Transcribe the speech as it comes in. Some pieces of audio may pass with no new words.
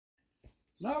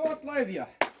Nou, wat leef je?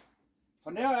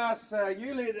 Vandaag is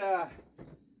juli de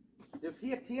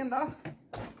 14e.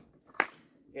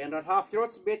 En dat heeft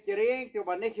trots een beetje geregend,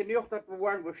 maar niet genoeg dat we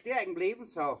waren steken bleven.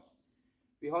 So,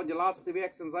 we hadden de laatste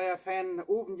week een zeer fijn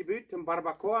ovengebied in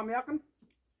Barbacoa merken.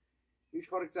 Dus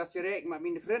had ik dat geregend met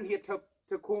mijn vriend hier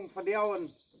te komen van jou en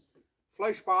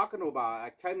Fleisch bakken, maar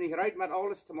ik kan niet rijden met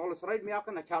alles, om alles rijden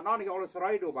merken. Ik kan nog niet alles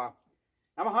rijden, maar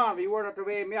we gaan, we worden er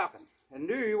weer merken. En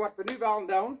nu, wat we nu willen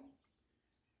doen,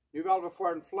 nu willen we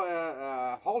voor een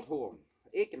halt holen,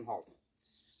 ekenhalt.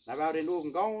 Dan werden we in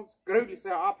oven gaan, gruwelijk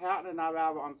abhärten en dan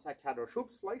werden we ons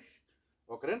Schubsfleisch,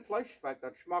 ook rindfleisch, weil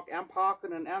dat smaakt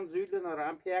aanpakken en aanzuiden of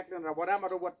aanperken of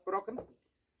whatever er wordt brokken.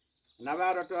 En dan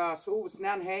werden we zo over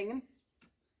aanhangen.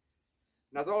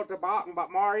 Dan zal het bakken wat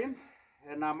morgen.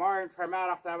 En na morgen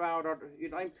vanmiddag dan werden we dat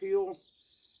in een piel.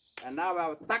 En dan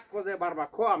werden we tak was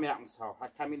Barbacoa merken. So, ik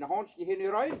heb mijn handje hier nu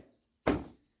rijden.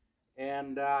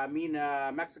 En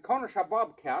mijn Mexicanische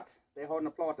bobcat, die hadden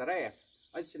een platte reis.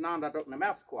 Als je naam dat ook een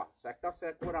Mexico. Zeg, dat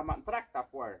is goed met een trek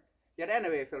daarvoor. Je hebt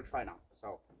anyway veel China.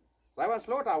 So, zij was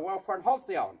sloten, wel voor een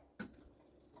halsje aan.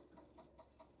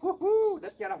 Woehoe,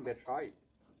 dat gaat een beetje schijt.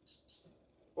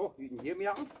 Oh, je hier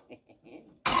merken.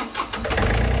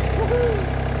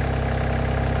 Woehoe.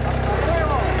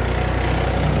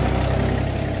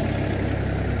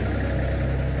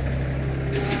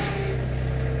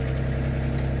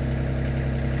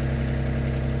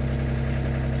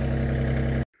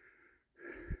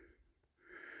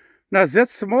 Na,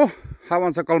 letztes Mal haben wir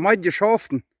uns auch mal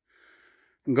geschafft,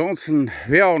 einen ganzen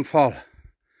Wehranfall,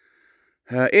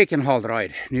 Ekenhalt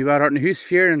rein. Nu war das ein Haus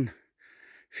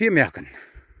vier Merken.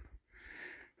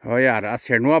 Oh ja, das ist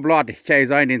hier nur Blatt. Ich kann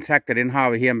sagen, den Traktor, den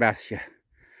habe ich hier ein bisschen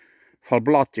voll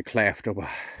Blatt gekläft, aber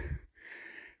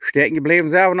stecken geblieben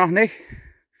selber noch nicht.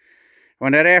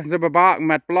 Wenn der Reifen so bebacken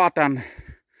mit Blatt, dann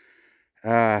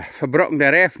verbrochen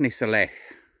der Reifen nicht so leicht.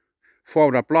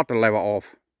 Vor das Blatt lieber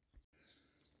auf.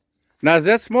 Na,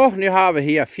 jetzt mal, nu haben wir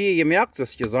hier 4 gemerkt,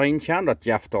 das je sein kann, das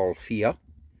jaft al 4.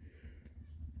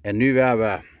 Und nu werden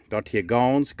wir das hier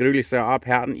ganz gründlich so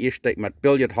abhärten. Ich stecke mit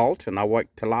Billardhalt, und dann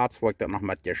wollte ich zuletzt das noch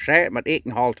mit Gescheit, mit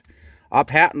Ekenhalt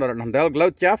abhärten, dass es noch ein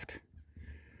Glut jaft.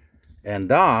 Und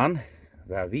dann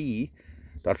werden wir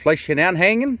das Fleischchen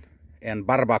anhängen und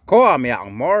Barbacoa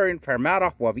merken, morgen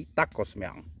Vormittag, wo wir Tacos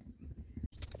merken.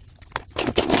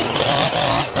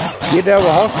 Hier hebben we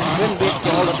een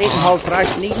beetje al het ekenhalt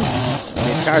vrijsnijden.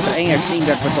 Je kan het enge zien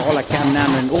dat we het alle kunnen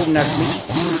nemen en oven naar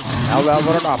smijten. Nou wel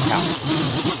wordt het afgaan.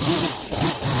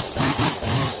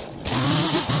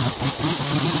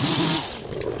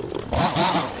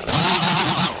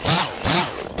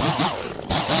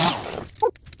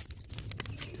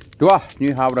 Nu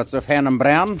hebben we dat zo fijn aan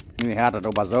branden. Nu gaat het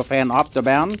ook zo fijn op te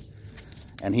branden.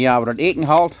 En hier hebben we het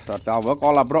ekenhalt. Dat willen we ook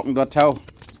alle brokken door touw.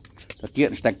 Dat geht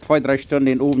een stuk 2-3 Stunden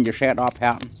in den Ofen gescheit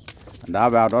abhärten. Und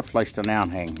da werden wir das Fleisch dann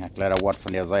anhängen. Ich glaube, das wird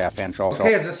von der sehr fein schauen.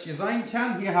 Okay, das ist sein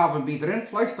kann. Hier haben wir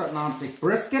Rindfleisch, das nennt sich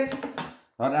Brisket.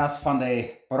 Das ist von der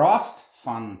Brust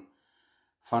von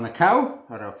einer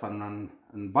Kuh oder von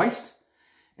einem Beist.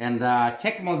 Und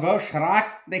kijk mal, wo schräg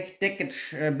dick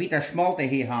bitter Schmalte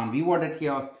hier haben. Wie wird das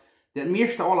hier, das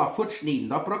meiste aller Futt schneiden.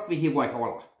 Da brauchen wir hier gleich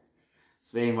alle.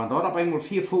 Deswegen, wenn dort auf einmal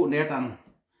 4 Fuß hat, dann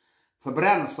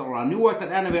verbrennen soll. Nu wordt het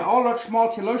en weer al dat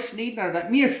smaltje lossnijden, dat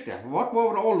meeste. Wat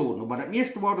worden we al doen? Maar dat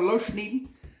meeste worden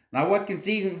lossnijden. Nou wordt je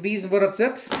zien wie waar het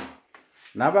zit.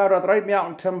 Nou werden we dat eruit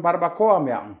merken zum Barbacoa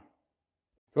merken.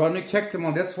 So, nu kijk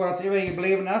mal, dit is waar het even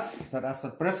gebleven is. Dat is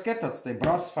het brisket, dat is de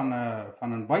brust van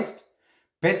een beest.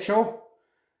 Pecho.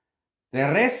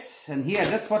 De rest, en hier,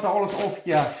 dit is wat er alles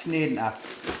afgesneden is.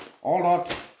 Al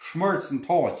dat schmurz en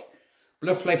taart.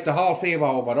 Blijft vielleicht de half even,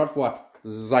 aber dat wordt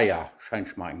sehr schön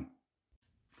schmecken.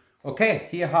 Okay,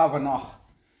 hier haben wir noch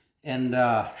ein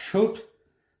Schub,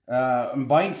 ein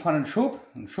Bein von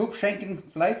einem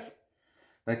Schubschenkenfleisch.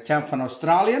 Das kommt von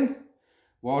Australien,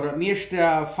 wo das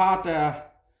meiste Fahrt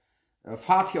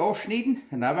hier aufschneiden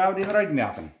und da werden wir den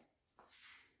reinmerken.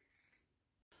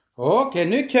 Okay,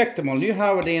 nu kijkt mal, nu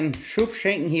haben wir den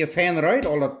Schubschenken hier fein rein,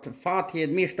 all das Fahrt hier,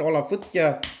 das meiste aller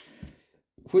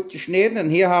Futt geschnitten und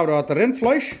hier haben wir das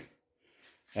Rindfleisch.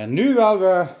 Und nu willen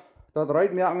we dat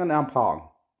reinmerken en aanpakken.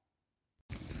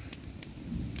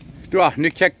 Ja, nu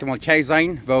kijkt mal, kijk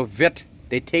zijn, wo wit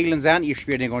die telen zijn. Ich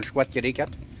weer den ganz schwat gerekend.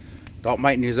 Dat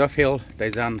maakt niet zoveel.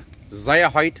 Die zijn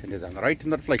zeer heet en die zijn ruit in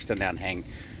dat vlees te aanhängen.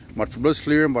 Maar het bloos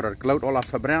vleuren, waar het klout al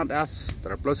verbrand is,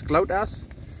 dat het bloos klout is.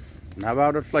 En dan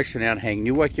wou dat vlees te aanhängen.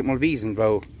 Nu wil ik je mal wijzen,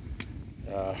 wo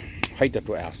heet dat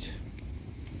is.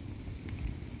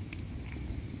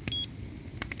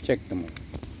 Kijk mal.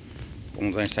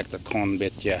 Om zijn stuk dat kan een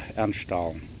beetje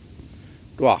aanstalen.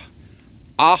 Ja,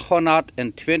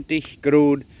 820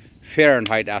 graden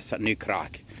Fahrenheit als dat nu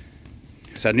krijgt.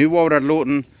 So nu wou dat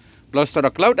loten, bloos dat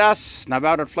het koud is, dan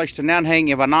wou dat vlees te neerhängen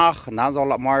even nach, en dan zal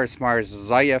het maar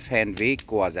zeer van weg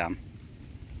gaan.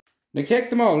 Nu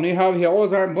kijk mal, nu hebben we hier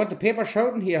alles een bunte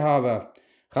peperschoten. Hier hebben we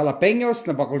jalapenos,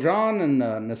 een bakkeljan en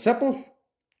een sippel.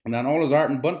 En dan alles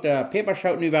een bunte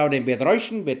peperschoten. Nu wou we den beetje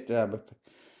ruischen,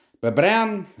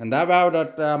 bebranden. En dan wou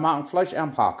we dat maken vlees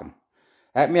aanpakken.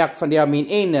 Ik merk van die mijn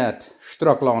ene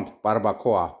Schtrucklaunt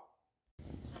Barbacoa.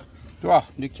 Ja,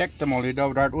 nu kijk mal, nu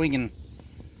wou dat een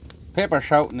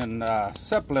peperschoten en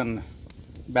sippel een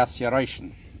beetje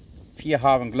ruischen. 4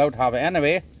 hebben glout hebben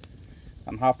anyway.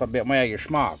 Dan heeft dat een beetje meer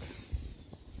smaak.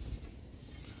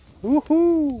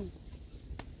 Woehoe!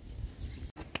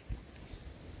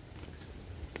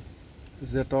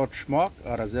 Zit dat smaak,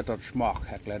 of zit dat smaak?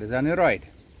 Ik laat het niet uit.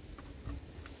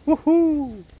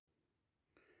 Woehoe!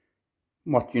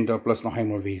 Moet je dat plus nog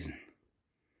eenmaal wezen.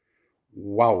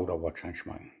 Wauw, dat wordt zijn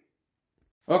smaak.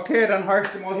 Oké, dan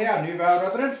hartje mal her. Nu gaan we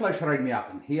dat rindvlees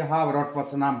reinmaken. Hier hebben we dat wat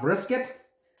ze naam brisket.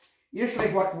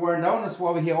 Eerst wat we worden doen, is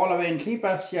waar we hier alle een klein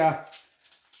beetje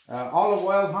olive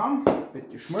oil hebben. Een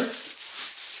beetje schmutz.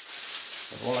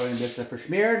 Dat willen we een beetje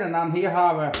versmeren. En dan hier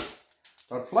hebben we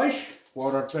dat vlees.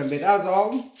 Waar we een beetje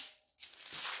uitzalen.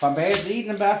 Van beide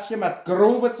zijden een beetje met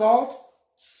grove zout.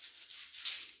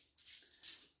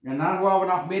 En dan gaan we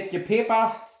nog een beetje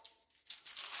peper.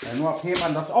 En nog peper.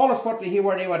 En dat is alles wat we hier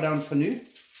worden doen voor nu.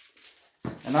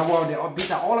 En dan gaan we een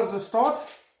beetje alles er staat.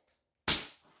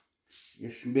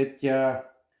 Eerst een beetje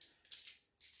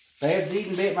beide zijden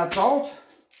een beetje met zout.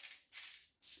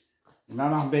 En dan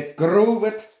nog een beetje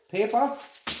grove peper.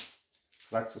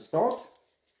 Zoals het staat.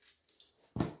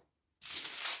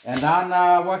 En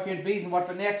dan word je het wezen wat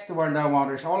we next worden doen.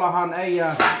 Dus alle gaan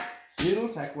eigen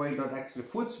noedels. Ik wil dat extra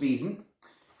voets wezen.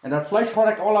 En dat vlees had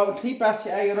ik al een klein beetje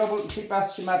eigen rubbel, een klein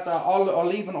beetje met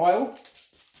olivenoil.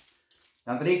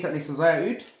 Dan dreigt het niet zo zeer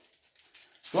uit.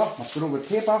 Zo, met grove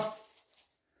peper.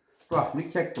 Zo, nu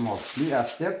kijk je maar. Nu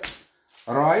is dit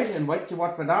right. En weet je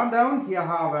wat we dan doen? Hier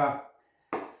hebben we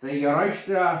de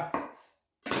juiste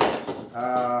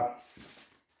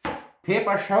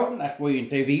peperschoten. Ik wil je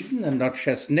te wijzen. En dat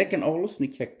is nek en alles. Nu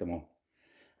kijk je maar.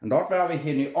 En dat willen we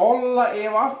hier nu alle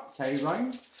even. Kijk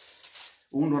zijn.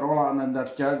 Onder alle, en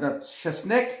dat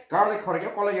chesnek, garlic had ik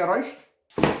ook al juist.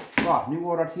 Zo, nu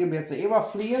wordt het hier een beetje even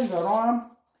vliegen. Zo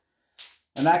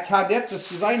en ik ga dit,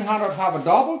 dus zijn hand dat hebben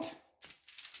dobbeld.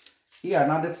 Hier, en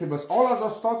dan dit hier was alles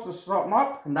zo staat, zo staat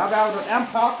op. En dan willen we dat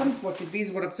aanpakken. Wat je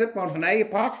weet waar het zit, maar van eigen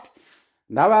pakt.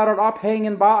 En dan willen we dat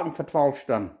ophängen bakken voor 12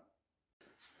 stunden.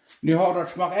 Nu hebben we dat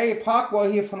smaak eigen pak, waar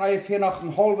hier van eigen nog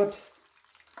een halve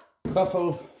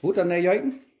kuffel water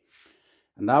neerjuiten.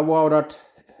 En dan willen we dat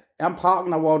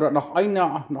aanpakken, dan willen we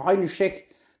dat nog een schicht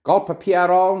goudpapier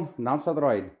rollen. En dan staat het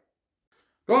eruit.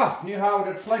 Zo, nu hebben we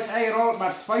het vlees eingerollt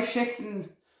met 2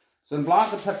 schichten zo'n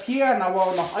blanke papier. En dan willen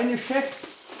we nog een schicht.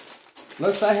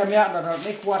 Laat zeggen merken dat het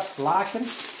niet wordt laken.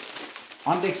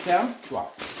 Handig staan. Zo.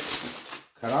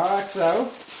 Kijk zo.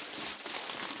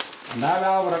 En dan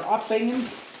willen we dat afbingen.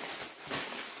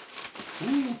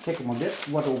 Kijk maar, dit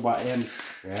wordt over een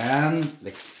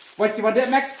schijnlijk. Wat je wat dit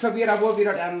maakt, probeer dan wel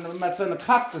weer met zo'n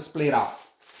cactusplate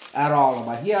af. Errollen.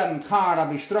 Maar hier in Kanada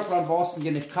heb je Schtrucklaunt was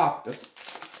je niet cactus.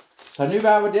 So nu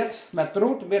willen we dit met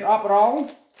roet weer oprollen.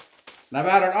 Dan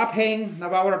willen we het afhängen, dan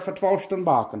willen we dat voor 12 stunden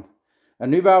bakken. En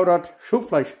nu willen we dat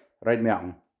soepvlees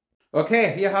reinmaken. Oké,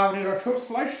 hier hebben we nu dat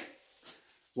soepvlees.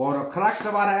 Waar de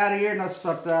kraksen waren hier, dat is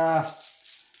dat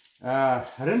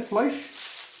rindvlees.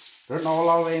 Dat nog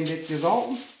al een beetje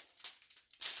zouten.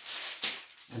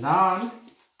 En dan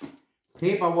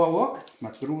peper wil ook,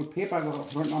 met groene peper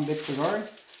rond een beetje zorgen.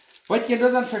 Weet je,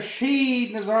 er zijn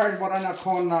verschillende soorten waar je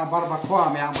kan barbacoa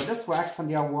maken, maar dit is wel echt van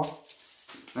die woord.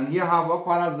 En hier hebben we ook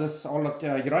wel eens dus al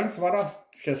het groentewater,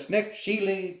 chesnek,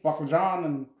 chili, bakkeljan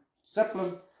en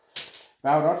sippelen. We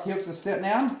hebben dat hier zo dit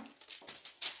neer.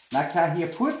 Dan krijg je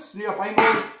hier voets, nu op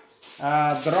eenmaal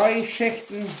 3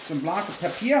 schichten van blanke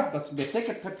papier, dat is een beetje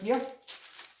dikker papier.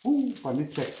 Maar nu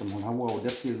check je man, wow,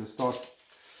 dit hier is de start.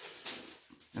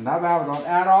 En dan hebben we dat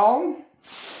errollen.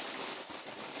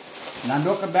 En dan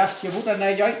doe ik een beetje water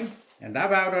neerjuiten. En dan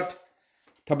wil we dat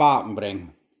te bakken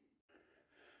brengen.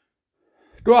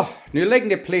 Zo, nu liggen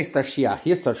de pleisters hier.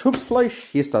 Hier is dat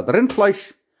soepvlees, hier is dat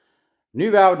rindvlees.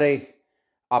 Nu wil we die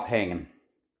afhängen.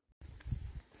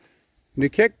 Nu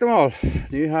kijk maar,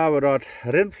 nu hebben we dat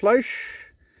rindvlees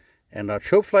en dat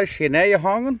soepvlees hier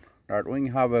neergehangen. Dat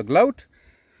hebben we glout.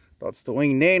 Dat is de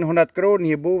 900 graden,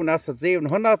 hierboven is het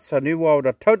 700. So nu willen we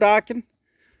dat toedaken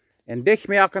en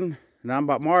dichtmaken. En dan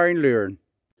wat maar in leuren.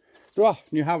 Zo,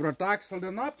 nu hebben we dat daksel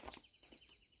dan op.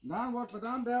 Dan wat we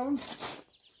dan doen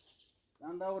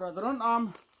we dat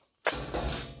rondom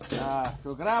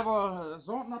zo graven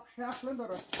zo'n opscheffelen dat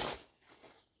het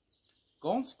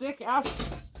ganz dik is.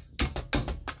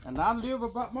 En dan luwen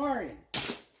we wat meer in.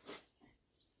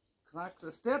 Krijg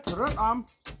ze dit rondom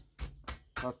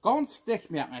dat ganz dik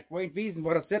maken. Ik weet niet weten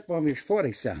waar het zit, waar we voor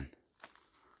ik zijn.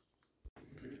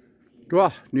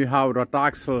 Ja, nu hebben we dat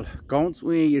daksel ganz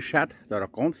ingeschat, dat het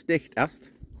ganz dicht is.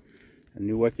 En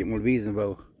nu wil ik mal weten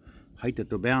waar heute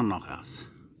de Bern nog is.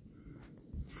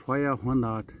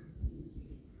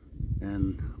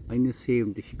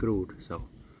 471 Grad. So.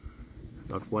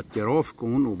 Dat wordt hier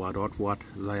aufgehen, aber dort wird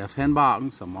sehr fein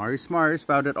backen. So morgens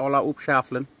wird das alle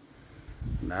aufschaffeln.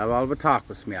 Und da wollen wir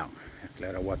Tacos machen. Ich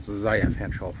glaube, das wird sehr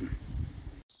fein schaffen.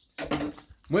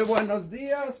 Muy buenos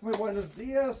dias. Von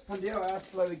dir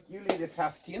aus, glaube ich, Juli die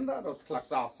 15. Das ist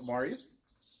klacks aus morgens.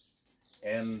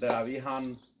 Und wir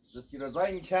haben, das jeder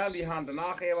sagen kann, wir haben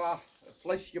danach eben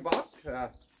Fleisch gebacken.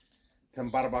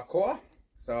 Zum Barbacoa.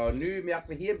 So, nu merken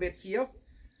we hier een beetje hier.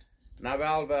 Nou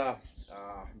wel we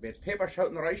met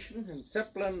peperschoten reichen, en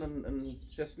sippelen, en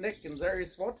chesnik, en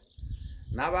zoiets wat.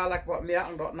 Nou wel ik wat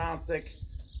merken dat naast zich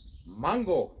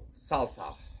mango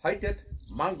salsa. Heet het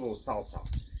mango salsa.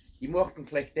 Je mocht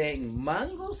vielleicht denken,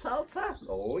 mango salsa?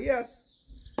 Oh yes.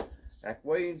 Ik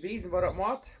wil je weten wat het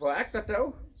maakt, hoe ik dat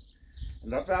doe. En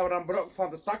dat werden we dan gebruiken van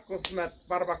de tacos met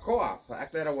barbacoa. So, ik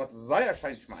weet wat zeer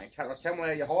schijn smaakt. Ik heb dat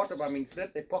helemaal gehoord, maar mijn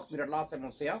vriend die pocht me dat laatst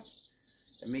helemaal ver.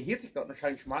 En mir hielt sich dat nog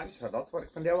schijn smaakt, so dat is wat ik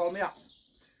van jou wel merken.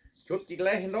 Ik heb die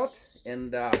gleichen dort. En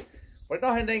wat ik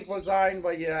nog in denk wil zijn,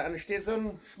 weil je, en er steht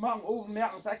zo'n smaak oven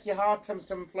merken, zeg je hard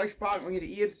zum Fleischbaken und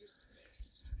je eet.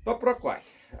 Dat brok weg.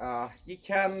 Je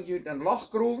kan je een loch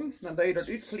groeven, dan doe je dat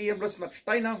uitvliegen, bloß met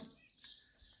steinen.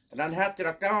 En dan heb je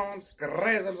dat ganz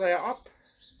gräsem zo op.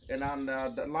 En dan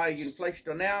laat je een vlees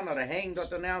ernaar, dan hangt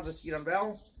dat ernaar, dus je dan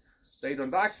wel. Dat je dan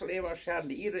daksel even, scheren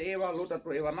die ieder even, laat dat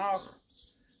even nach.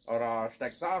 Of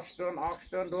stek 6 stunden, 8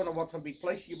 stunden, doen dan wat van die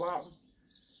vlees gebakken.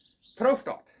 Proef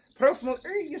dat. Proef mal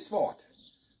ergens wat.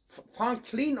 Vang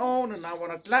clean aan en dan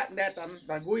wanneer het lekker net,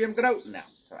 dan gooi je hem groot nemen.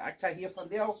 So, ik zeg hier van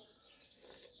jou,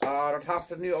 dat heeft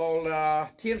het nu al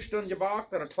 10 stunden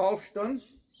gebakken, dat 12 stunden.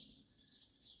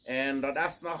 En dat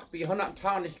is nog bij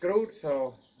 120 graden,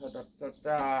 so. Dat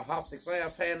heeft zich zeer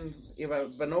fijn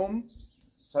even benomen.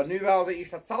 So, nu willen we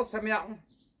eerst dat salsa maken.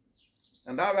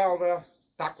 En daar willen we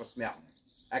tacos maken.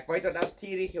 Ik weet dat is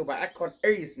tierig, maar ik kan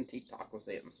ergens een tijd tacos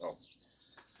eten. So.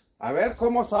 Maar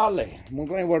welkom ons alle. Moet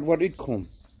zijn wat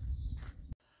uitkomt.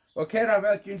 Oké, dan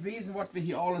wil ik je weten wat we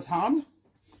hier alles hebben.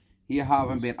 Hier hebben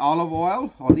we een beetje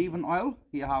olivenoil.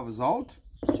 Hier hebben we zout.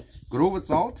 Grove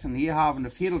zout. En hier hebben we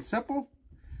een viertel sippel.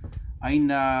 Een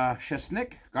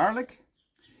chesnik, garlic.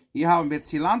 Hier haben wir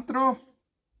Cilantro.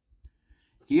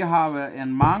 Hier haben wir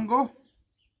ein Mango.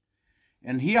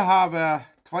 Und hier haben wir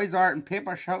 2 Sorten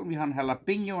Peperschoten. Wir haben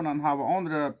Jalapeno und dann haben wir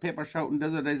andere Peperschoten.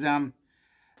 Die sind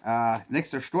nicht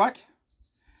so stark.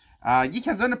 Je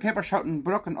kann so eine Peperschoten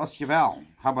brauchen als je will.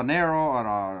 Habanero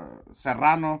oder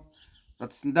Serrano.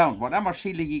 Das ist ein Down. Was immer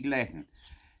schädlich gleichen.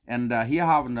 Und hier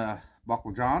haben wir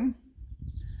Barbacoa,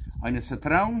 eine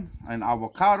Zitrone, ein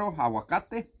Avocado,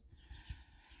 Aguacate.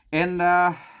 Und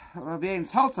wir in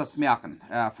Salsa merken,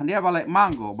 von der will ich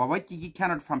Mango, aber was je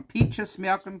kann von Peaches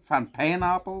merken, von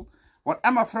Pineapple, was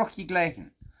immer Frucht die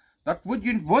gleichen. Das würde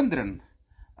je wundern,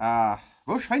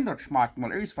 wo scheint das schmeckt,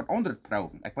 mal erst was anderes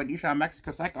proben. Ich weiß nicht, in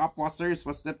Mexiko sagt ab, was das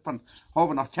von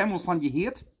Hoven auf Chemmel von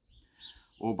gehört.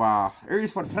 Aber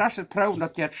erst was Frisches proben,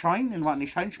 das jetzt scheint, und was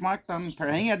nicht scheint schmeckt, dann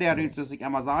verhängt der Rüte, was ich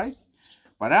immer sage.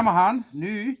 Bei dem haben,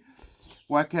 nu,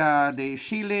 wo ich die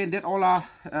Chili dit alle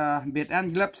een beetje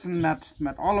aanglipsen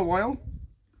met olive oil.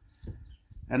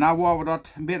 En dan wollen we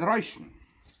dat een beetje ruischen.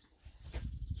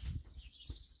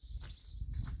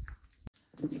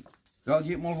 Wil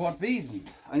je mal wat wezen?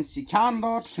 Eens je kan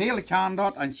dat, vele kan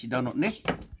dat, eens je dat nog niet.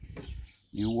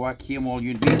 Nu wil ik hier mal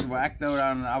je wezen waar ik nou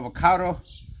een avocado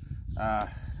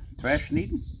 2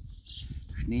 snijden.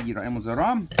 Snijd je dat eenmaal zo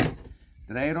ram.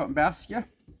 Draai je dat een beetje.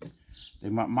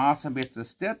 Die maakt maas een beetje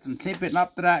stit, een klein beetje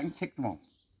opdraaien, kijk maar.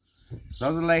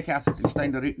 Zo lekker als ik de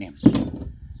steen eruit neem.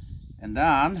 En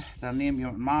dan neem je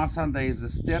het maas aan deze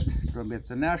stit, een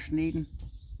beetje neersnijden.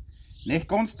 Niet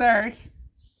ganz sterk.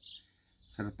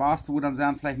 So das beste wo dann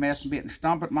zijn, vielleicht meest een beetje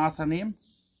stampet maas nemen.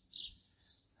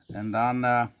 En dan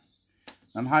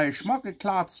heb je smakke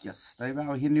klaartjes. Die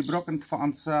we hier nu gebruiken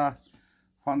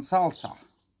van salsa.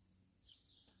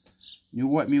 Nu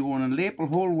wordt me gewoon een lepel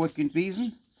holen, wat je kunt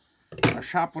wezen. Dan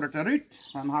schappen we het eruit,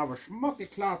 dan hebben we smakke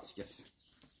klaartjes.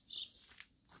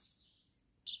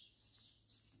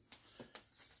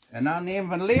 En dan nemen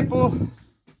we een lepel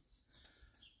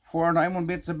Voor eenmaal een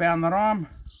beetje bij de raam.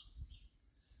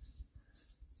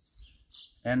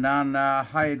 En dan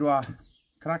ga je door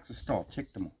krakse stort.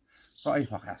 Check hem al. Zo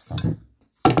einfach erst dan.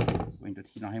 Ik weet dat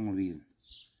hier nog helemaal wezen.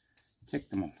 Check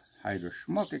hem al. Ga je door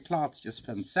smokke klaartjes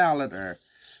van salad of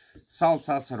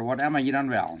salsas of whatever je dan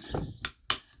wil.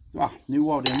 Ja, nu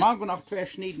wou de mango nog 2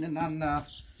 snijden en dan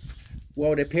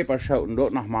wou de peperschoten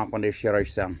dort nog maken, want die is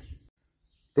gerecht zijn.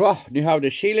 Ja, nu hebben we de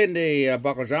schil in de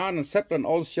bacon en zeppelen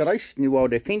alles gerecht. Nu wou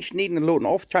de fijn snijden en laten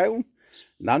aufteilen.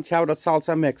 En dan gaan we dat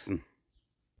salsa mixen.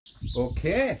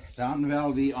 Oké, dan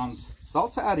willen we ons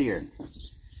salsa adderen.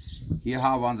 Hier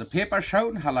hebben we onze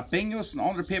peperschoten, jalapenos en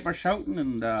andere peperschoten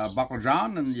en de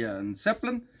bacon en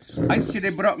zeppelen. Eens die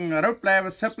de brokken rood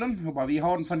blijven zeppelen, maar we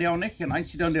houden van die ook niet. En eens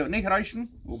die dan die ook niet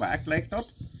reichen, hoe we echt ligt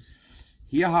dat.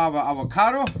 Hier hebben we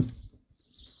avocado.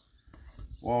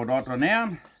 Wow, dat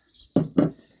erin.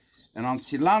 En dan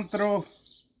cilantro.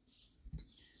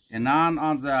 En dan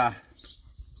onze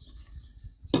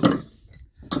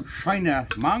schöne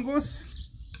mango's.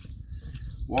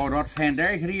 Wow, dat fijn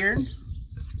daar grieren.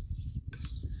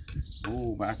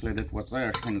 Oh, werkelijk, dit wordt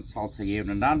zeer schön het salsa geven.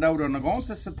 En dan doen we een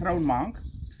ganze citroenmank.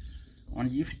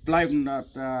 En je blijven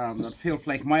dat veel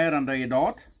vlees meer dan dat je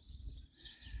doet.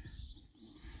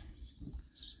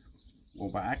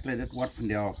 Oh, werkelijk, dit wordt van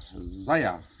jou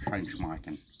zeer schön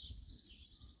smaken.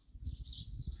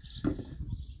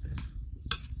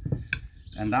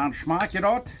 En dan smaak je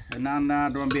dat. En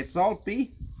dan doe een beetje zout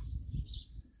bij.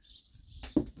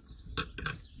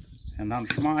 En dan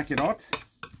smaak je dat.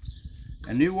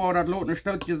 En nu wordt dat laten een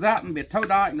stukje zaten bij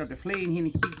touwdagen dat de vlees hier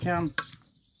niet bij kan.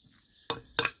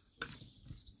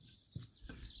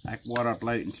 Ik word dat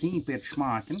laten een klein beetje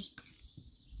smaken.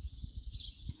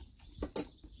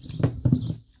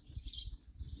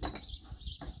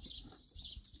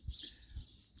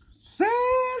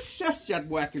 Dat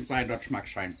werken zijn dat smaakt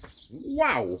zijn.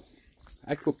 Wauw.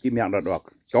 Ik hoop die merkt dat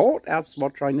ook. Dat is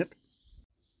waarschijnlijk.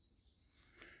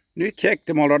 Nu check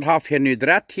je mal, dat heeft hier nu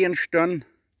 13 stunden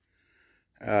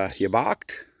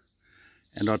gebakt.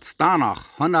 En dat staat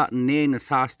nog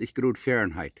 169 graden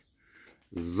Fahrenheit.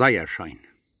 Zeer schön.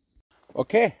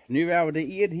 Oké, nu werden we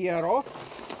de eer hier ook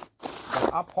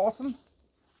abhossen.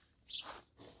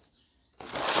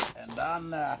 En dan,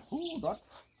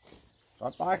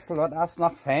 dat Axel, dat is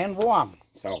nog fijn warm.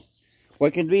 Zo.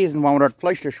 Wat kan het wezen, wanneer we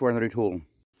dat vlees weer eruit holen.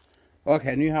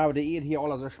 Oké, nu hebben we de eer hier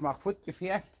alles smaak goed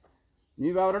geveegd.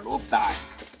 Nu gaan we dat opdagen.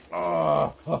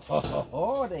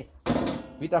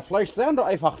 Wie dat vlees zijn er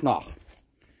einfach nog.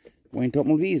 Moet je het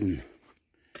maar wezen.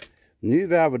 Nu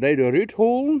gaan we die eruit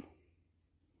holen.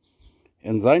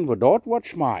 En zijn we dat wat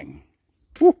smaken.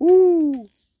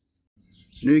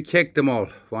 Nu kijk je mal,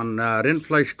 van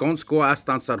rindvlees ganz goed is,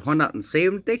 dan staat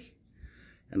 170.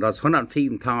 En dat is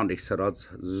 125, so dat is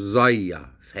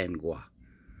zeer fijn goed.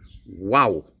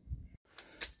 Wauw.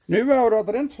 Nu willen we dat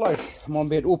rindvlees maar een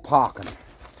beetje ophaken.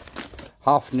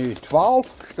 Heeft nu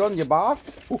 12 stunden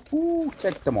gebakt.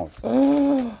 Kijk je mal.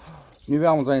 Nu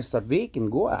willen we eens dat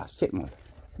weken goed is. Kijk maar.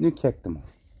 Nu kijk je mal.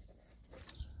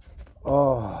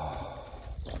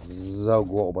 Zo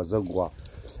goed, maar zo goed.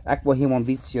 Ik wil hier maar een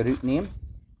beetje eruit nemen.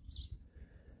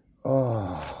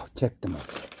 Kijk je mal.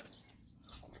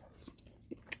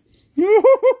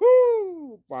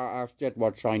 Maar als dit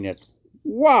wat zijn het.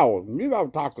 Wauw, nu gaan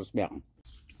we tacos merken.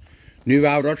 Nu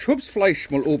gaan we dat schubsvlees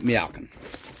mal opmerken.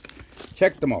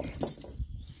 Check hem mal.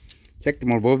 Check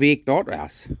mal, wo week dat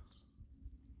is.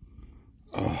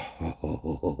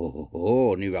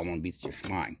 Nu gaan we een beetje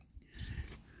smaken.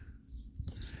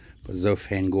 Zo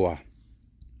fijn goed.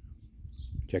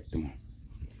 Check hem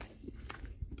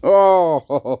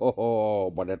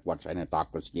mal. Maar dat wordt zijn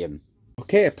tacos geven.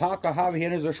 Oké, pakken hebben we hier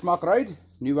nu zo smaak uit.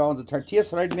 Nu gaan we onze tortillas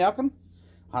reinmerken.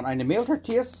 We gaan eine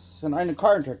Mehltortillas und eine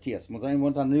Korntortillas. Muss sein,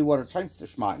 want dan nu wordt het schijnste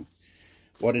smaken.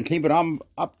 We worden een klein beetje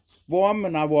abwarmen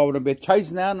en dan worden we een beetje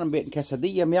kaas nemen, een beetje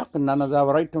quesadilla merken en dan zijn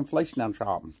we rijp om vlees aan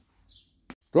schaben.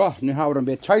 Zo, nu hebben we een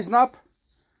beetje kaas op.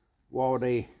 Waar we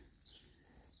die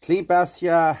klein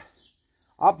beetje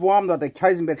abwarmen, dat de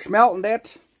kaas een beetje smelten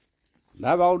dat.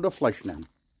 Dan willen we de vlees nemen.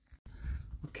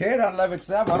 Oké, dan leg ik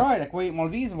zelf eruit. Ik wil je mal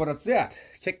wijzen wat het zit.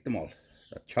 Kijk maar.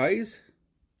 Dat kaas.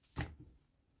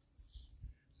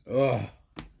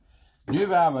 Nu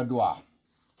gaan we door.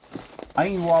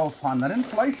 Een wal van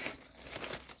rindvlees.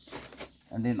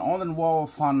 En den anderen wal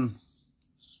van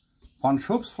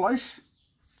schubsvlees.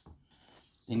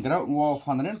 Den grote wal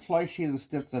van rindvlees hier is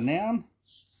dit zo neer.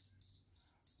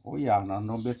 Oh ja, dan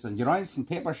nog een beetje grijs en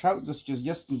peperschout. Dus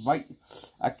just een white.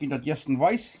 Ik vind dat just een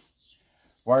weiß.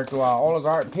 Waar we alles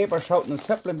uit peperschout en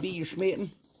zeppelen bij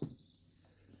gesmeten.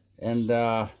 En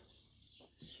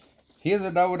Hier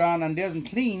ze da dan an diesen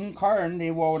kleinen Karren,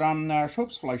 die wo dan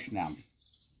Schubsfleisch nehmen.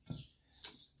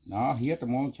 Na, hier der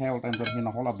Mondheld en dat hier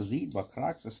nog alle beziet, wat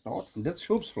kraaks is staat. En dit is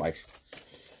Schubsfleisch.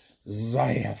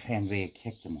 Sehr fan weg,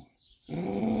 kijk mal.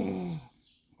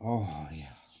 Oh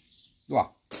ja.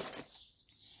 Ja.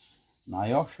 Nou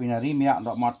ja, Schweinerie merken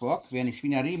dat maakt ook. Wenn ich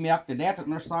Schweinerie merkte, dat het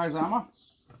nog zei, zeg maar.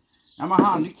 En maar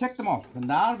gaan, nu kijk mal. En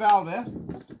daar wel weer.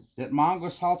 Dit mango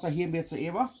salsa hier een beetje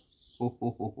even.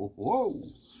 Oh.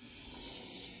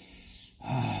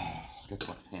 Dit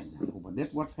wordt fan. Maar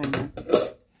dit wordt fan. En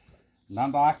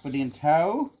dan daar ik bij die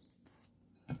touw.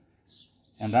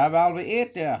 En daar wel we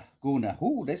eten. Goene.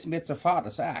 Dit is een beetje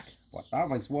vader zaak. Wat daar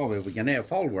was waar we gaan even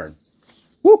vol worden.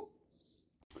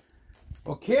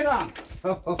 Oké dan.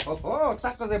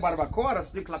 Tacos de barbacoa, dat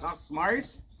is natuurlijk 8 maar.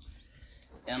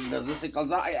 En dat is ik al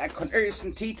zei, ik kan eerst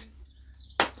een tijd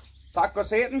tacos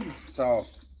eten. Zo.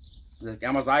 Dus ik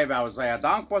immer zei, we zeer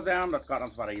dankbaar zijn dat God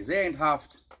ons wat gezien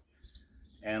heeft.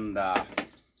 En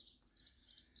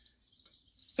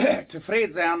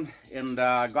tevreden zijn. En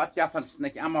God geeft ons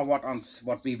niet immer wat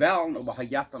we willen, maar hij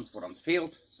geeft ons wat ons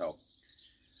fehlt. Zo.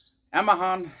 Immer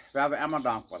gaan, waar we immer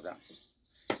dankbaar zijn.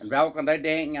 En wel kan die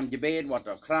denken aan gebed, wat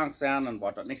er krank zijn en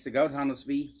wat er niet zo goed gaan als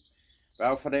wie.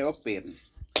 Wel voor die opbeden.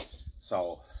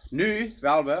 Zo. Nu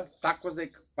willen we tacos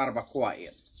de barbacoa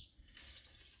eten.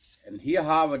 En hier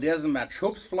hebben we deze met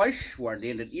schubsfleisch, voor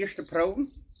den het eerste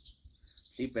proeven.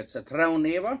 Zie met citroen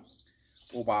nemen.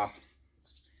 Maar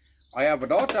als we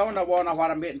dat doen, dan wordt nog wat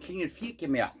een beetje kleine vierkje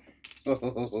meer.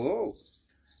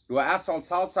 Du erst al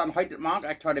salsa en heute maak,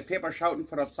 ik ga de peperschouten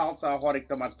voor dat salsa, had ik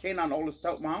dan met kinderen en alles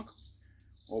stout maak.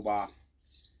 Maar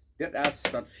dit is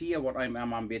dat vier wat ik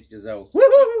een beetje zo.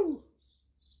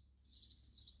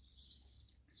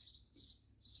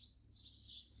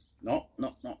 No.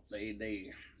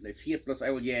 De 4 plus ik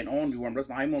wil je een on, die worden dus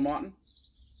nog eenmaal maken.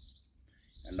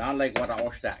 En dan leg ik wat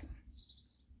afsteken.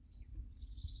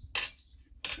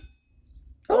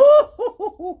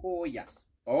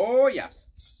 Oh yes.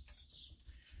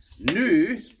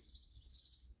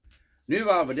 Nu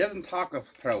willen we deze taco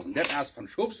proeven. Dit is van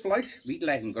schubsfleisch. We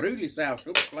leggen gruwelijk zelf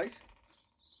schubsfleisch.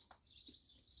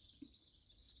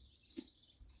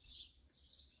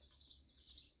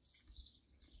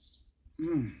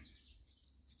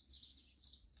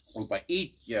 Und bei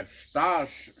Ietje,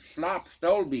 Schlaf,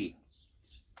 Stolbi.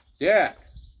 Der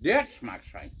schmeckt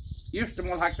schön. Erste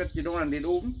Mal habe ich das getan in den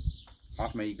Ofen.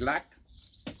 Hat mir gelegt.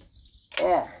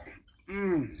 Oh.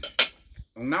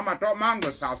 Und dann mal dort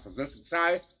Mango-Salsa. Das ist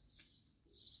gesagt,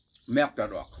 merkt ihr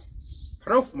doch.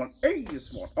 Proef mal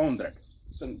alles wat anderes.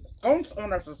 Das ist ganz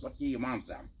anders als was die jemand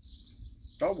sagt.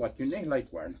 Da wird je nicht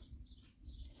leid werden.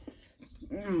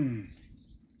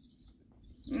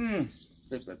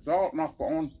 Zit het zout nog bij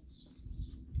ons.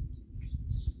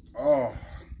 Oh.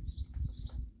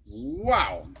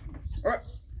 Wauw.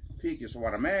 Kijk eens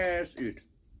wat een mes uit.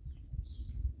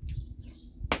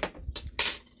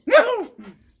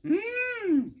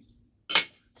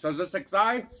 Zoals ik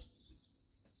zei.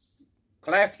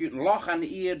 Kleef je een lach aan de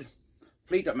eerd.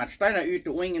 Vliegt het met stenen uit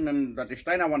de wingen. En dat de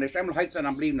stenen, want de schimmelheid zijn,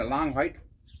 dan blijven de langheid.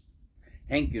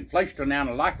 Henk je het vlees tonijn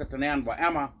en lacht het tonijn waar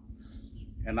Emma.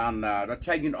 En dan dat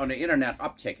kan je op het internet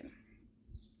opchecken.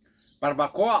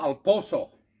 Barbacoa al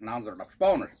pozo. En dan is het op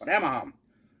Spanisch. Maar Emma,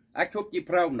 ik heb die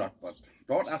proeven dat, maar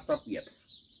dat is dat niet.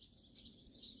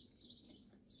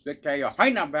 Dit kan je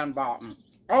heina ben baten.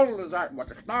 Alle zaken wat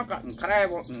er snakken en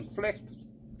krijgen en vliegt.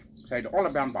 Zijn de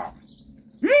alle ben baten.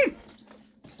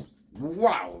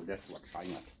 Wauw, dat is wat fijn.